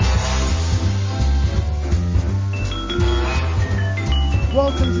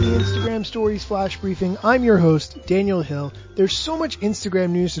to the Instagram Stories Flash Briefing. I'm your host, Daniel Hill. There's so much Instagram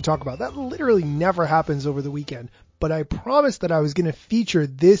news to talk about. That literally never happens over the weekend. But I promised that I was going to feature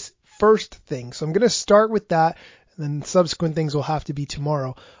this first thing. So I'm going to start with that, and then subsequent things will have to be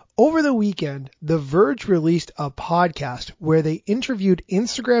tomorrow. Over the weekend, The Verge released a podcast where they interviewed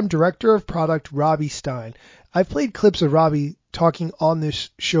Instagram Director of Product Robby Stein. I've played clips of Robby talking on this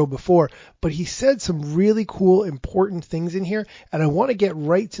show before, but he said some really cool, important things in here, and I want to get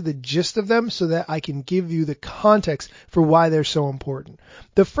right to the gist of them so that I can give you the context for why they're so important.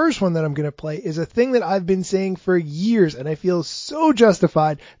 The first one that I'm going to play is a thing that I've been saying for years, and I feel so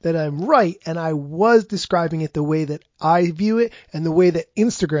justified that I'm right, and I was describing it the way that I view it and the way that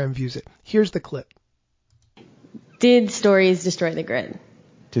Instagram views it. Here's the clip. Did stories destroy the grid?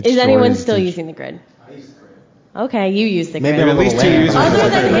 Is anyone still using the grid? I use the grid. Okay, you use the grid. Maybe at least 2 users. Other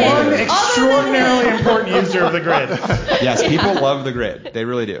than him. One extraordinarily important user of the grid. Yes, people love the grid. They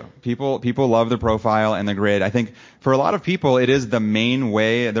really do. People love the profile and the grid. I think for a lot of people, it is the main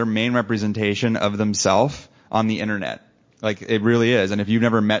way, their main representation of themselves on the internet. Like, it really is. And if you've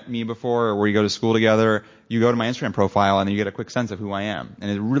never met me before or we go to school together, you go to my Instagram profile and you get a quick sense of who I am. And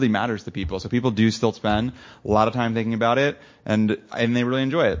it really matters to people. So people do still spend a lot of time thinking about it, and they really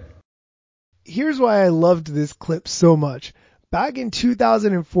enjoy it. Here's why I loved this clip so much. Back in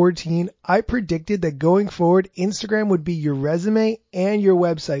 2014, I predicted that going forward, Instagram would be your resume and your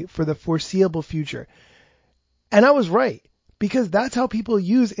website for the foreseeable future. And I was right, because that's how people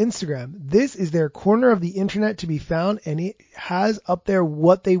use Instagram. This is their corner of the internet to be found, and it has up there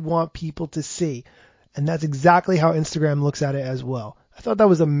what they want people to see. And that's exactly how Instagram looks at it as well. I thought that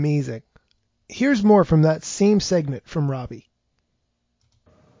was amazing. Here's more from that same segment from Robby.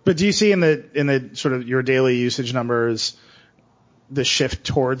 But do you see in the sort of your daily usage numbers the shift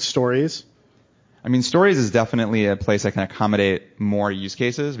towards stories? I mean, stories is definitely a place that can accommodate more use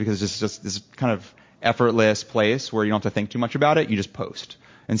cases because it's just this kind of effortless place where you don't have to think too much about it. You just post.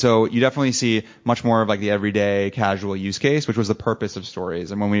 And so you definitely see much more of like the everyday casual use case, which was the purpose of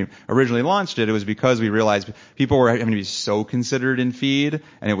stories. And when we originally launched it, it was because we realized people were having to be so considered in feed,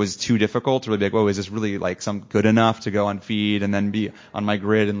 and it was too difficult to really be like, whoa, is this really like some good enough to go on feed and then be on my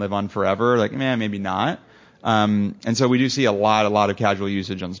grid and live on forever? Like, man, maybe not. And so we do see a lot of casual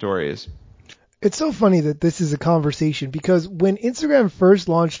usage on stories. It's so funny that this is a conversation because when Instagram first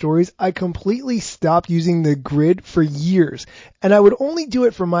launched stories, I completely stopped using the grid for years, and I would only do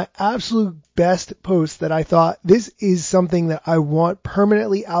it for my absolute best posts that I thought this is something that I want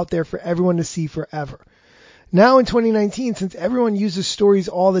permanently out there for everyone to see forever. Now in 2019, since everyone uses stories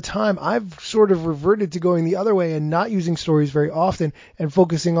all the time, I've sort of reverted to going the other way and not using stories very often and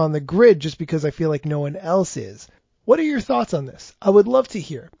focusing on the grid just because I feel like no one else is. What are your thoughts on this? I would love to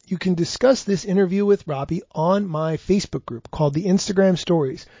hear. You can discuss this interview with Robby on my Facebook group called the Instagram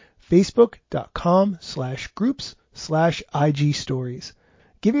Stories, facebook.com/groups/IG Stories.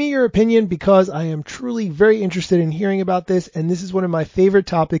 Give me your opinion because I am truly very interested in hearing about this, and this is one of my favorite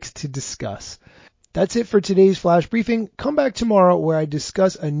topics to discuss. That's it for today's Flash Briefing. Come back tomorrow where I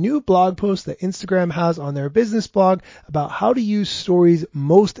discuss a new blog post that Instagram has on their business blog about how to use stories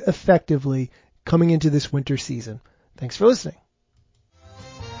most effectively coming into this winter season. Thanks for listening.